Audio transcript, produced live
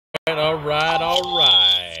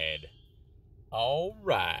All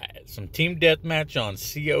right. Some team deathmatch on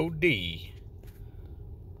COD.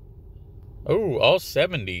 Oh, all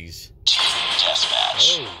 70s. Team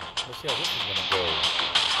deathmatch. Oh, let's see how this is gonna go.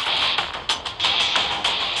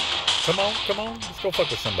 Come on. Let's go fuck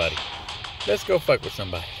with somebody. Let's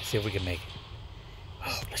see if we can make it.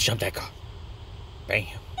 Oh, let's jump that car. Bam.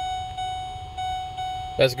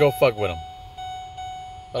 Let's go fuck with them.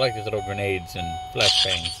 I like to throw grenades and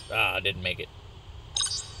flashbangs. I didn't make it.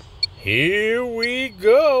 Here we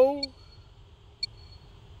go.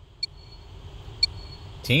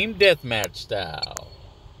 Team deathmatch style.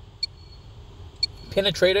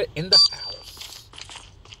 Penetrator in the house.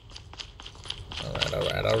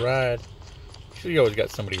 All right. Sure, you always got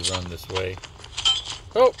somebody run this way.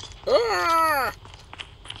 Oh! Ah!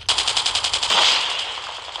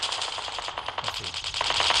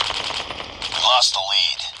 We lost the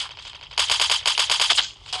lead.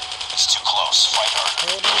 It's too close. Fight harder.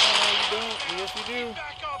 Oh, no, you don't. Yes, you do.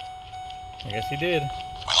 I guess he did.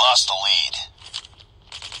 We lost the lead.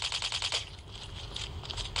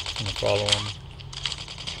 I'm gonna follow him.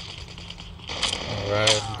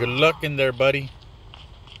 Alright. Good luck in there, buddy.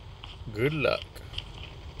 Good luck.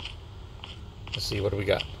 Let's see, what do we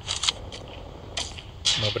got?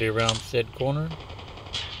 Nobody around said corner.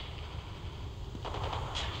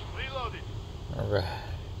 Reloading. Alright.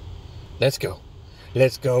 Let's go.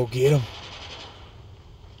 Let's go get him.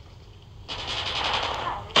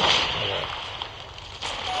 Alright.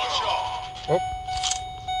 Oh.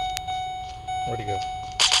 Where'd he go?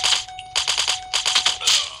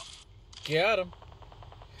 Got him.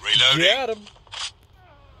 Reloading. Got him.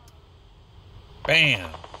 Bam.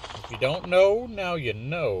 If you don't know, now you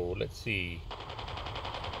know. Let's see.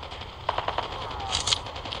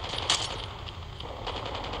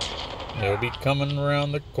 He'll be coming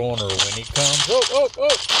around the corner when he comes. Oh!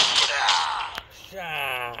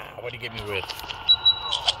 What'd he get me with?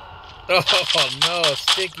 Oh, no.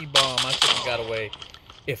 Sticky bomb. I should have got away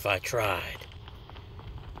if I tried.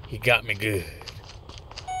 He got me good.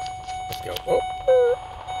 Let's go. Oh.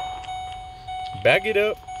 Back it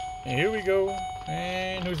up. And here we go.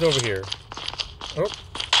 And who's over here? Oh.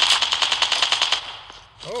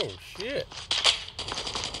 Oh, shit.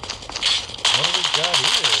 What do we got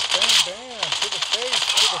here? Bam, bam. To the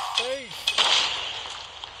face.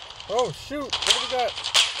 Oh, shoot. What do we got?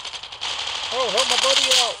 Oh, help my buddy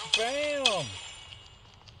out. Bam.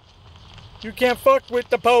 You can't fuck with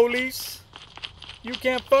the police. You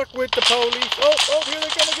can't fuck with the police. Oh, here they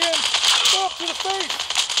come again. Up to the face.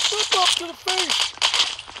 Up to the face.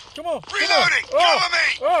 Come on. Reloading. Oh, Cover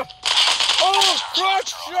me. oh, crotch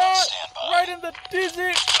shot. Right in the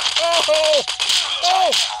dizzy.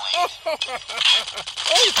 Oh,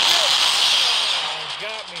 shit.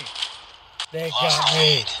 They got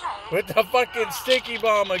me. With the fucking sticky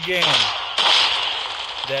bomb again.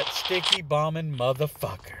 That sticky bombing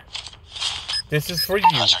motherfucker. This is for you.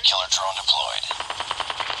 Hunter-killer drone deployed.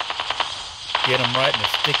 Get him right in the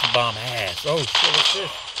sticky bomb ass. Oh, shit, what's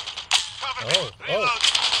this?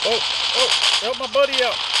 Oh, help my buddy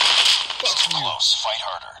out. It's too close. Fight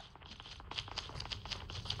harder.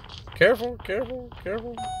 Careful.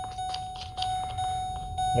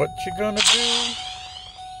 What you gonna do?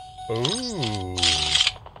 Ooh.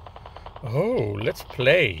 Oh, let's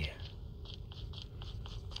play.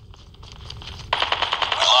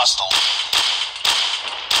 We lost the lead.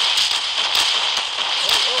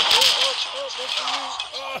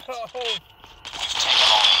 We've taken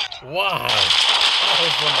the lead. Wow.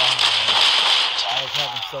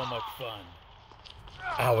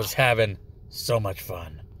 I was having so much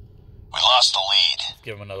fun. We lost the lead. Let's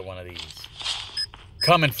give him another one of these.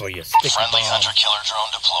 Coming for you, sticky Friendly bomb. hunter-killer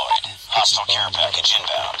drone deployed. Hostile care package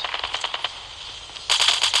inbound.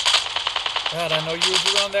 God, I know you was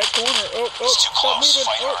around that corner. Oh, It's too stop close. moving.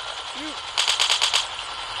 Fight harder.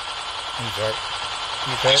 He's hurt.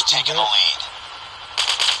 We've taken the lead.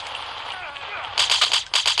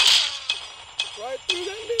 Right through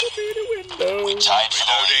that little bitty window. We tied for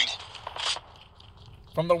the lead.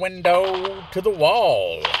 From the window to the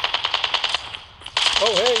wall.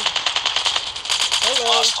 Oh, hey. Hello.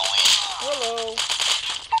 Lost the lead. Hello.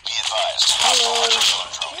 Be advised. Hostile hunter-killer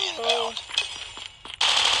drone inbound.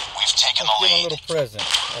 We've taken the Give him a lead. little present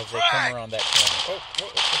as they come around that corner. Oh,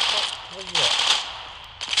 what the fuck? Where you at?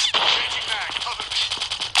 Changing back. Cover me.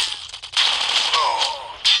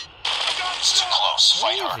 It's too close.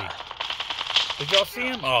 Fight Where is harder. he? Did y'all see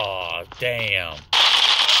him? Oh, damn.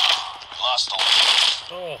 We lost the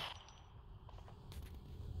lead. Oh.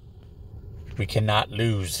 We cannot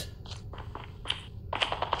lose.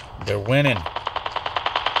 They're winning.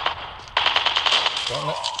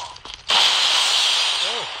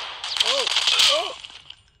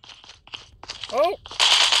 Oh! Oh!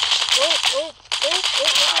 Oh! Oh!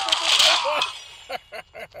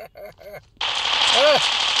 Oh!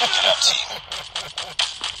 Good job, team.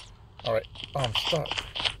 All right. Oh, I'm stuck.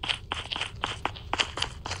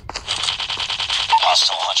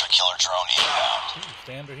 Hostile hunter-killer drone inbound. Ooh,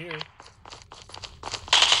 stay under here.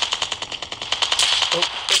 Oh.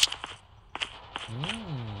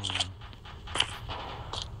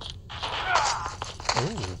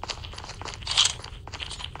 Ooh.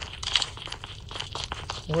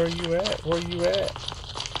 Where are you at? Where are you at?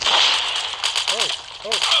 Oh.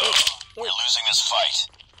 We're losing this fight.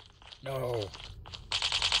 No.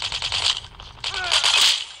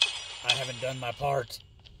 I haven't done my part.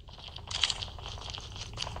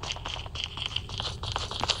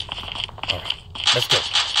 All right. Let's go.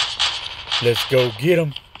 Let's go get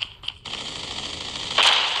him.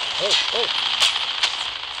 Oh.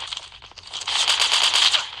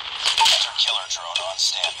 Hunter-killer drone on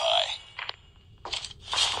standby.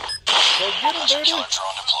 Go get him, baby. Hunter-killer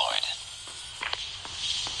drone deployed.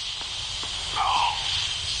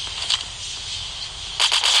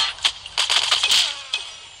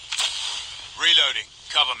 Reloading.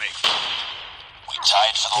 Cover me. We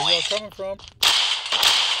tied for the Where lead. y'all coming from? Taking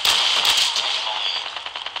the lead.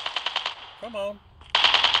 Come on.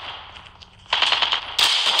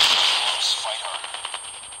 Close, fight harder.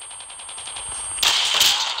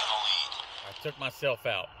 Taking the lead. I took myself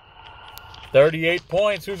out. 38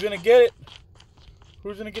 points. Who's going to get it?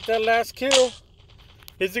 Who's going to get that last kill?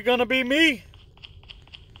 Is it going to be me?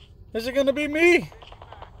 Is it going to be me?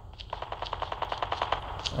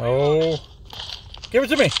 Oh. Give it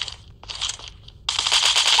to me. Be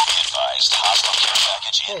advised, hostile care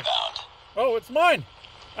package inbound. Oh, it's mine.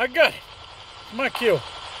 I got it. It's my kill.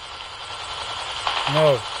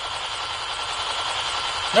 No.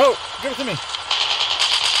 No. Give it to me.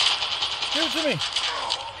 Give it to me.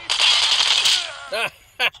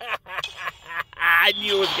 I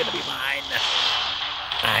knew it was going to be mine.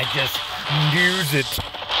 I just knew it.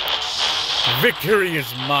 Victory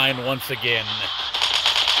is mine once again.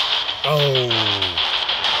 Oh,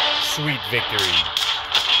 sweet victory.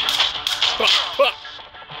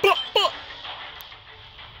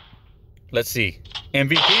 Let's see.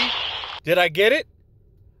 MVP? Did I get it?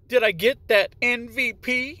 Did I get that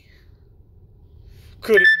MVP?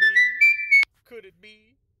 Could it be? Could it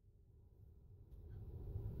be?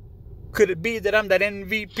 Could it be that I'm that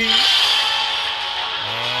MVP?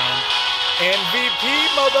 And MVP,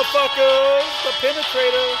 motherfuckers! The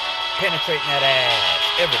penetrator. Penetrating that ass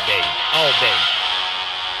every day, all day.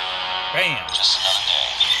 Bam. Just another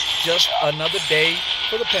day. Just another day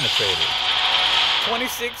for the penetrator.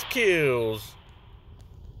 26 kills.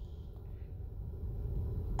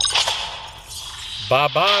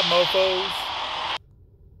 Bye-bye, mofos.